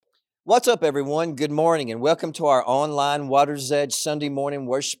What's up, everyone? Good morning, and welcome to our online Water's Edge Sunday morning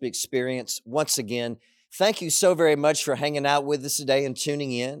worship experience. Once again, thank you so very much for hanging out with us today and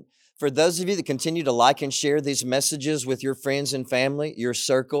tuning in. For those of you that continue to like and share these messages with your friends and family, your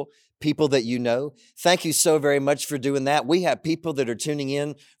circle, people that you know, thank you so very much for doing that. We have people that are tuning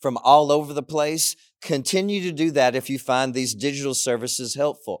in from all over the place. Continue to do that if you find these digital services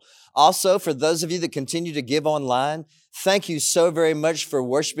helpful. Also, for those of you that continue to give online, thank you so very much for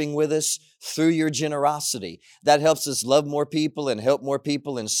worshiping with us through your generosity. That helps us love more people and help more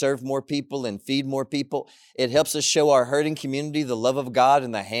people and serve more people and feed more people. It helps us show our hurting community the love of God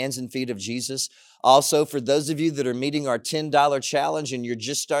and the hands and feet of Jesus. Also, for those of you that are meeting our $10 challenge and you're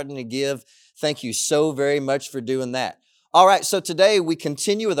just starting to give, thank you so very much for doing that. All right, so today we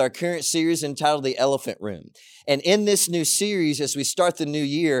continue with our current series entitled The Elephant Room. And in this new series, as we start the new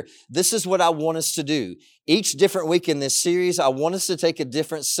year, this is what I want us to do. Each different week in this series, I want us to take a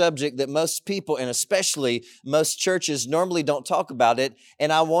different subject that most people, and especially most churches, normally don't talk about it.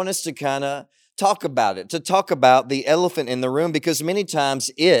 And I want us to kind of talk about it, to talk about the elephant in the room, because many times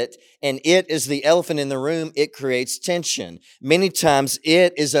it is the elephant in the room, it creates tension. Many times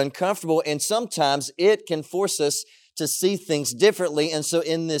it is uncomfortable, and sometimes it can force us to see things differently. And so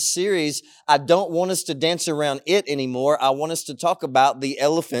in this series, I don't want us to dance around it anymore. I want us to talk about the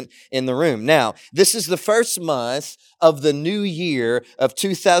elephant in the room. Now, this is the first month of the new year of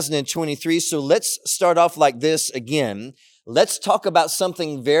 2023. So let's start off like this again. Let's talk about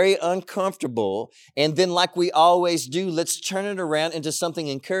something very uncomfortable. And then like we always do, let's turn it around into something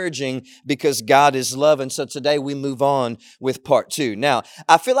encouraging because God is love. And so today we move on with part 2. Now,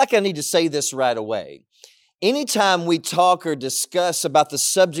 I feel like I need to say this right away. Anytime we talk or discuss about the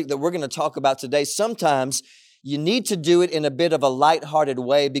subject that we're going to talk about today, sometimes you need to do it in a bit of a lighthearted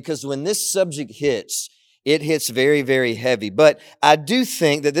way because when this subject hits, it hits very, very heavy. But I do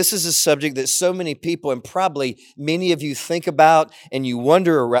think that this is a subject that so many people, and probably many of you think about and you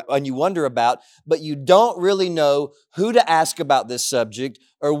wonder about, but you don't really know who to ask about this subject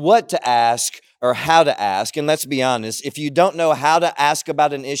or what to ask or how to ask. And let's be honest, if you don't know how to ask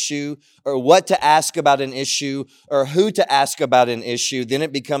about an issue or what to ask about an issue or who to ask about an issue, then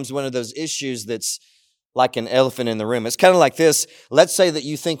it becomes one of those issues that's like an elephant in the room. It's kind of like this. Let's say that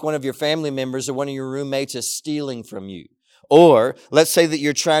you think one of your family members or one of your roommates is stealing from you. Or let's say that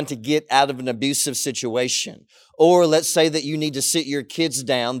you're trying to get out of an abusive situation. Or let's say that you need to sit your kids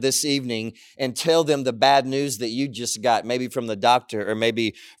down this evening and tell them the bad news that you just got, maybe from the doctor or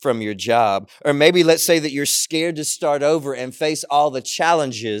maybe from your job. Or maybe let's say that you're scared to start over and face all the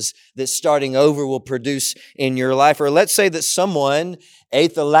challenges that starting over will produce in your life. Or let's say that someone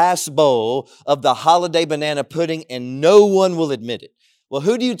ate the last bowl of the holiday banana pudding and no one will admit it. Well,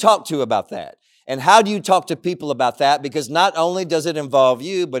 who do you talk to about that? And how do you talk to people about that? Because not only does it involve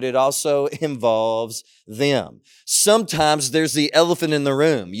you, but it also involves them. Sometimes there's the elephant in the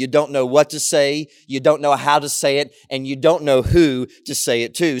room. You don't know what to say, you don't know how to say it, and you don't know who to say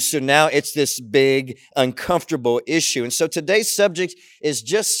it to. So now it's this big, uncomfortable issue. And so today's subject is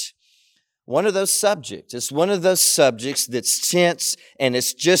just one of those subjects. It's one of those subjects that's tense and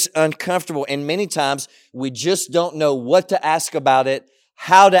it's just uncomfortable. And many times we just don't know what to ask about it,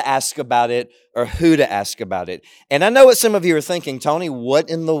 how to ask about it, or who to ask about it. And I know what some of you are thinking, Tony, what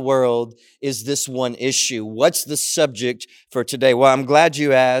in the world is this one issue? What's the subject for today? Well, I'm glad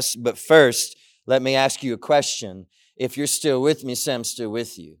you asked, but first, let me ask you a question. If you're still with me, say I'm still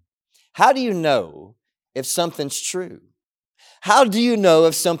with you. How do you know if something's true? How do you know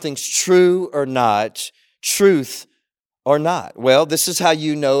if something's true or not, truth or not? Well, this is how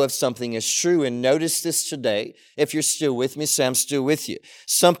you know if something is true. And notice this today. If you're still with me, say I'm still with you.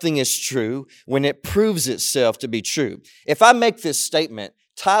 Something is true when it proves itself to be true. If I make this statement,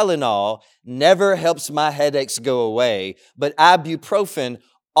 Tylenol never helps my headaches go away, but ibuprofen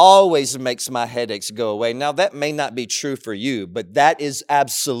always makes my headaches go away. Now, that may not be true for you, but that is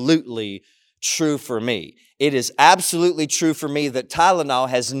absolutely true for me. It is absolutely true for me that Tylenol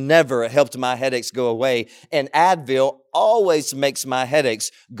has never helped my headaches go away, and Advil always makes my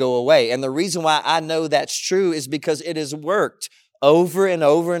headaches go away. And the reason why I know that's true is because it has worked over and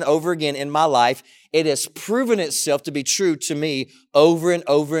over and over again in my life. It has proven itself to be true to me over and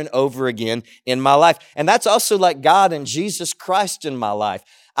over and over again in my life. And that's also like God and Jesus Christ in my life.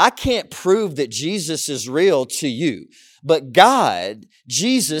 I can't prove that Jesus is real to you, but God,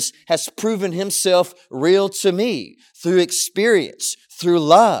 Jesus, has proven himself real to me through experience, through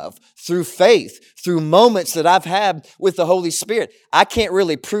love, through faith, through moments that I've had with the Holy Spirit. I can't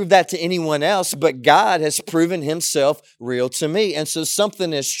really prove that to anyone else, but God has proven himself real to me. And so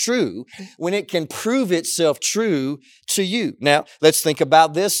something is true when it can prove itself true to you. Now, let's think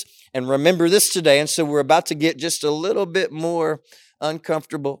about this and remember this today. And so we're about to get just a little bit more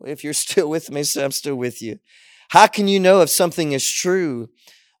uncomfortable. If you're still with me, so I'm still with you. How can you know if something is true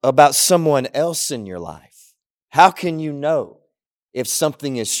about someone else in your life? How can you know if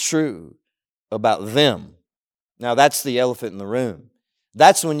something is true about them? Now, that's the elephant in the room.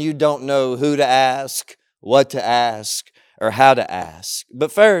 That's when you don't know who to ask, what to ask, or how to ask.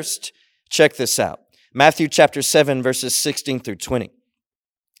 But first, check this out. Matthew chapter 7, verses 16 through 20.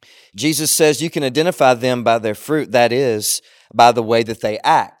 Jesus says you can identify them by their fruit, that is, by the way that they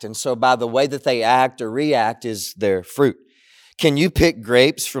act. And so by the way that they act or react is their fruit. Can you pick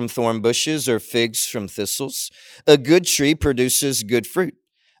grapes from thorn bushes or figs from thistles? A good tree produces good fruit.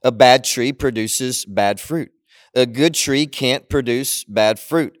 A bad tree produces bad fruit. A good tree can't produce bad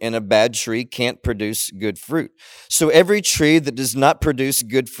fruit, and a bad tree can't produce good fruit. So every tree that does not produce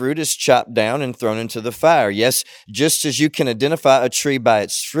good fruit is chopped down and thrown into the fire. Yes, just as you can identify a tree by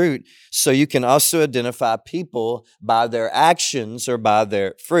its fruit, so you can also identify people by their actions or by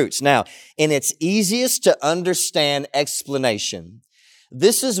their fruits. Now, in its easiest to understand explanation,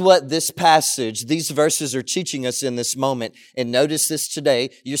 this is what this passage, these verses are teaching us in this moment. And notice this today.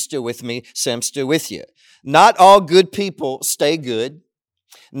 You're still with me, so I'm still with you. Not all good people stay good.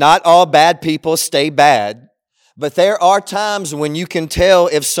 Not all bad people stay bad. But there are times when you can tell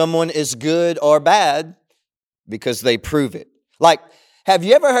if someone is good or bad because they prove it. Like, have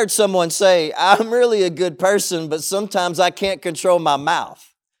you ever heard someone say, I'm really a good person, but sometimes I can't control my mouth?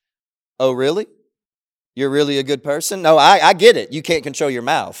 Oh, really? You're really a good person? No, I get it. You can't control your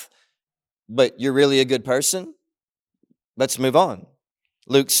mouth, but you're really a good person? Let's move on.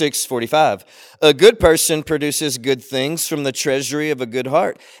 Luke 6:45. A good person produces good things from the treasury of a good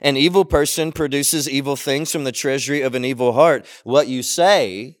heart. An evil person produces evil things from the treasury of an evil heart. What you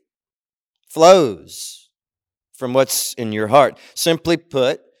say flows from what's in your heart. Simply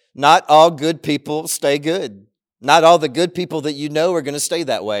put, not all good people stay good. Not all the good people that you know are going to stay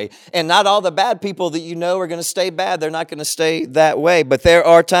that way. And not all the bad people that you know are going to stay bad. They're not going to stay that way. But there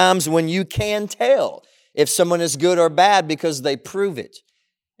are times when you can tell if someone is good or bad because they prove it.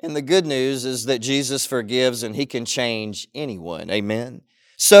 And the good news is that Jesus forgives and he can change anyone. Amen.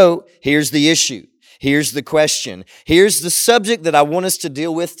 So here's the issue. Here's the question. Here's the subject that I want us to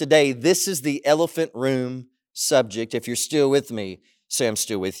deal with today. This is the elephant room subject. If you're still with me, say I'm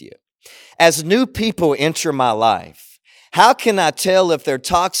still with you. As new people enter my life, how can I tell if they're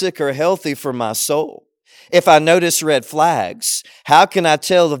toxic or healthy for my soul? If I notice red flags, how can I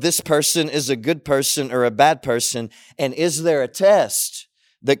tell if this person is a good person or a bad person? And is there a test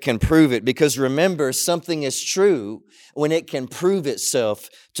that can prove it? Because remember, something is true when it can prove itself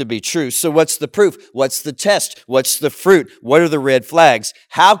to be true. So what's the proof? What's the test? What's the fruit? What are the red flags?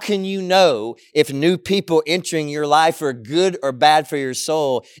 How can you know if new people entering your life are good or bad for your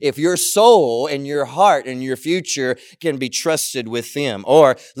soul? If your soul and your heart and your future can be trusted with them.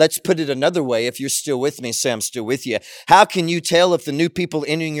 Or let's put it another way. If you're still with me, say I'm still with you. How can you tell if the new people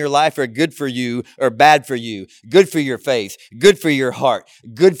entering your life are good for you or bad for you? Good for your faith, good for your heart,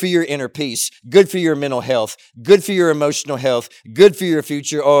 good for your inner peace, good for your mental health, good for your emotional health, good for your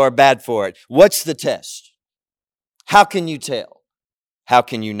future, or bad for it? What's the test? How can you tell? How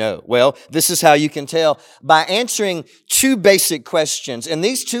can you know? Well, this is how you can tell by answering two basic questions. And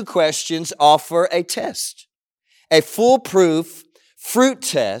these two questions offer a test, a foolproof fruit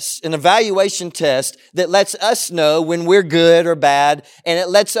test, an evaluation test that lets us know when we're good or bad, and it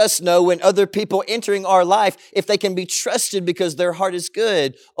lets us know when other people entering our life, if they can be trusted because their heart is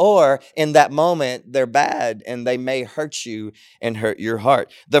good, or in that moment, they're bad and they may hurt you and hurt your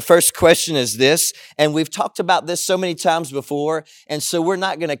heart. The first question is this, and we've talked about this so many times before, and so we're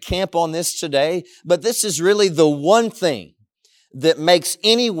not going to camp on this today, but this is really the one thing that makes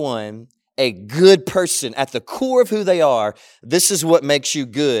anyone a good person at the core of who they are. This is what makes you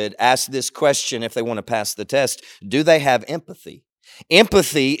good. Ask this question if they want to pass the test. Do they have empathy?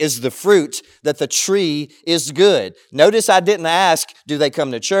 Empathy is the fruit that the tree is good. Notice I didn't ask, do they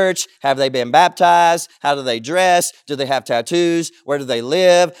come to church? Have they been baptized? How do they dress? Do they have tattoos? Where do they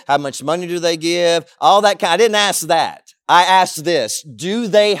live? How much money do they give? All that kind. I didn't ask that. I asked this, do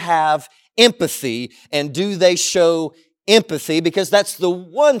they have empathy and do they show empathy? Because that's the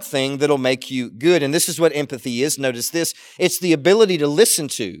one thing that'll make you good. And this is what empathy is. Notice this. It's the ability to listen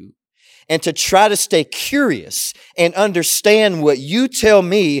to and to try to stay curious and understand what you tell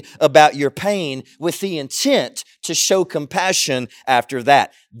me about your pain with the intent to show compassion after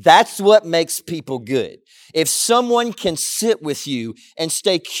that. That's what makes people good. If someone can sit with you and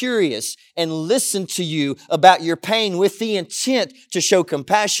stay curious and listen to you about your pain with the intent to show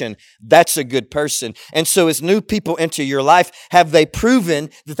compassion, that's a good person. And so as new people enter your life, have they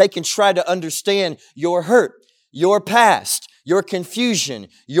proven that they can try to understand your hurt, your past, your confusion,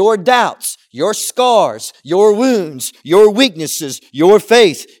 your doubts, your scars, your wounds, your weaknesses, your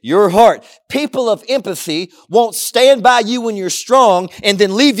faith, your heart? People of empathy won't stand by you when you're strong and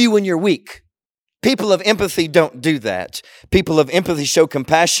then leave you when you're weak. People of empathy don't do that. People of empathy show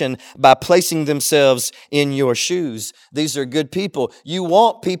compassion by placing themselves in your shoes. These are good people. You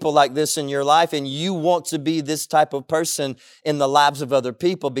want people like this in your life, and you want to be this type of person in the lives of other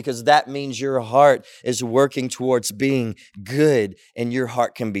people, because that means your heart is working towards being good and your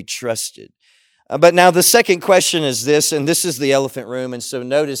heart can be trusted. But now the second question is this, and this is the elephant room, and so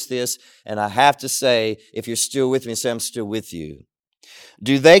notice this, and I have to say, if you're still with me, say I'm still with you.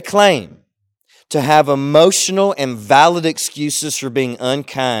 Do they claim to have emotional and valid excuses for being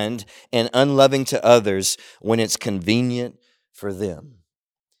unkind and unloving to others when it's convenient for them?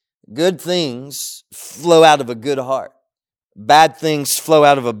 Good things flow out of a good heart. Bad things flow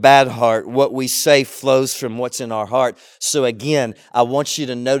out of a bad heart. What we say flows from what's in our heart. So again, I want you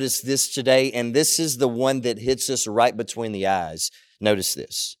to notice this today, and this is the one that hits us right between the eyes. Notice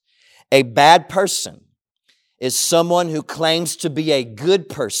this. A bad person is someone who claims to be a good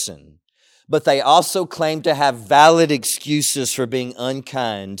person, but they also claim to have valid excuses for being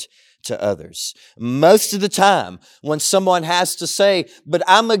unkind to others. Most of the time, when someone has to say, but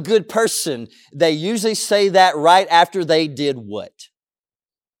I'm a good person, they usually say that right after they did what?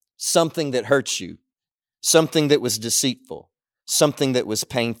 Something that hurt you, something that was deceitful, something that was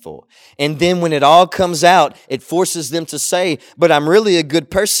painful. And then when it all comes out, it forces them to say, but I'm really a good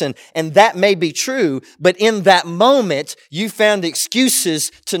person. And that may be true, but in that moment, you found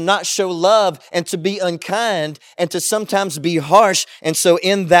excuses to not show love and to be unkind and to sometimes be harsh. And so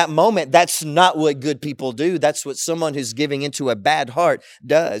in that moment, that's not what good people do. That's what someone who's giving into a bad heart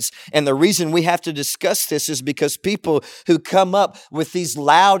does. And the reason we have to discuss this is because people who come up with these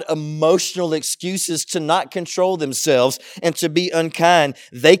loud emotional excuses to not control themselves and to be unkind,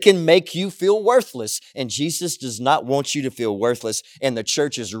 they can make you feel worthless. And Jesus does not want you to feel worthless. And the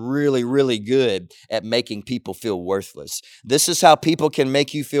church is really, really good at making people feel worthless. This is how people can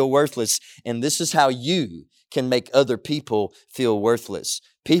make you feel worthless. And this is how you can make other people feel worthless.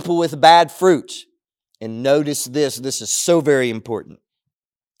 People with bad fruit. And notice this is so very important.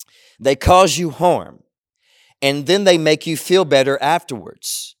 They cause you harm, and then they make you feel better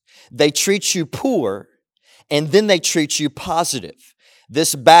afterwards. They treat you poor, and then they treat you positive.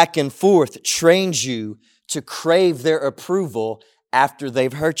 This back and forth trains you to crave their approval after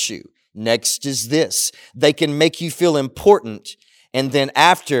they've hurt you. Next is this. They can make you feel important, and then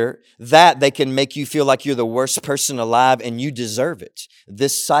after that, they can make you feel like you're the worst person alive and you deserve it.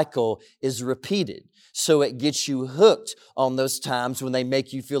 This cycle is repeated. So it gets you hooked on those times when they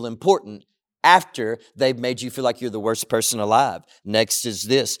make you feel important after they've made you feel like you're the worst person alive. Next is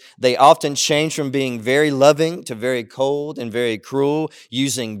this. They often change from being very loving to very cold and very cruel,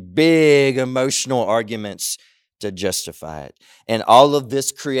 using big emotional arguments to justify it. And all of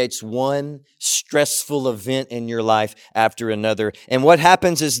this creates one stressful event in your life after another. And what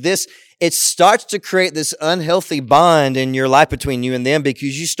happens is this. It starts to create this unhealthy bond in your life between you and them,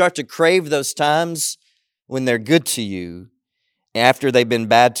 because you start to crave those times when they're good to you after they've been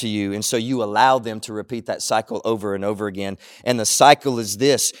bad to you. And so you allow them to repeat that cycle over and over again. And the cycle is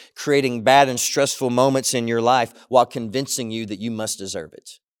this, creating bad and stressful moments in your life while convincing you that you must deserve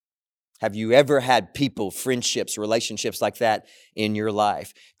it. Have you ever had people, friendships, relationships like that in your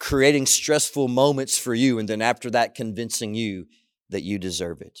life, creating stressful moments for you, and then after that convincing you that you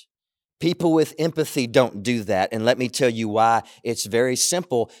deserve it? People with empathy don't do that. And let me tell you why. It's very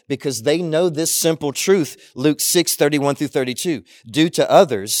simple, because they know this simple truth. Luke 6:31-32. Do to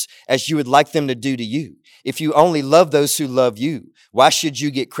others as you would like them to do to you. If you only love those who love you, why should you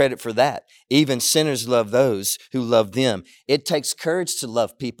get credit for that? Even sinners love those who love them. It takes courage to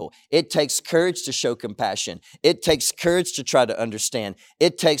love people. It takes courage to show compassion. It takes courage to try to understand.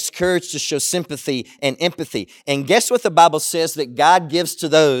 It takes courage to show sympathy and empathy. And guess what the Bible says that God gives to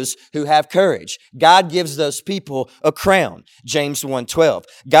those who have courage? God gives those people a crown. James 1:12.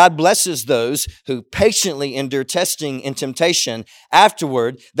 God blesses those who patiently endure testing and temptation.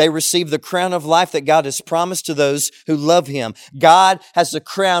 Afterward, they receive the crown of life that God has promised to those who love Him. God God has a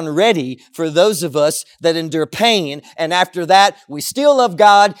crown ready for those of us that endure pain. And after that, we still love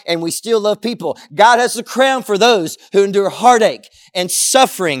God and we still love people. God has a crown for those who endure heartache and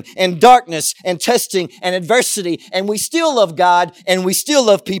suffering and darkness and testing and adversity. And we still love God and we still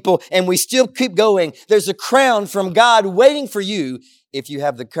love people and we still keep going. There's a crown from God waiting for you if you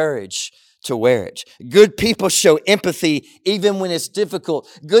have the courage to wear it. Good people show empathy even when it's difficult.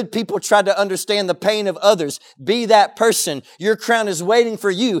 Good people try to understand the pain of others. Be that person. Your crown is waiting for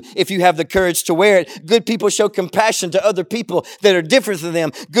you if you have the courage to wear it. Good people show compassion to other people that are different than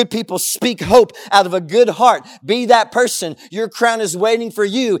them. Good people speak hope out of a good heart. Be that person. Your crown is waiting for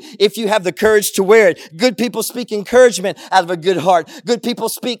you if you have the courage to wear it. Good people speak encouragement out of a good heart. Good people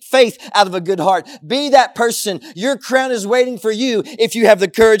speak faith out of a good heart. Be that person. Your crown is waiting for you if you have the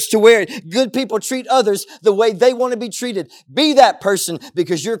courage to wear it. Good people treat others the way they want to be treated. Be that person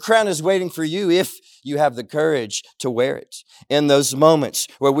because your crown is waiting for you if you have the courage to wear it. In those moments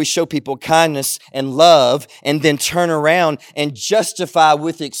where we show people kindness and love and then turn around and justify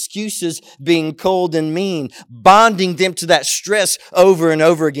with excuses being cold and mean, bonding them to that stress over and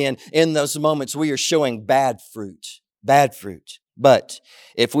over again, in those moments we are showing bad fruit. Bad fruit. But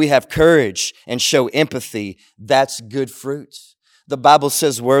if we have courage and show empathy, that's good fruit. The Bible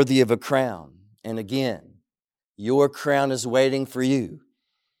says worthy of a crown. And again, your crown is waiting for you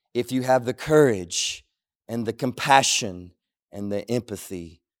if you have the courage and the compassion and the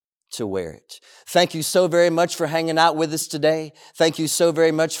empathy to wear it. Thank you so very much for hanging out with us today. Thank you so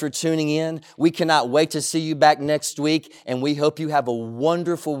very much for tuning in. We cannot wait to see you back next week. And we hope you have a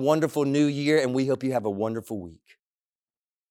wonderful, wonderful new year. And we hope you have a wonderful week.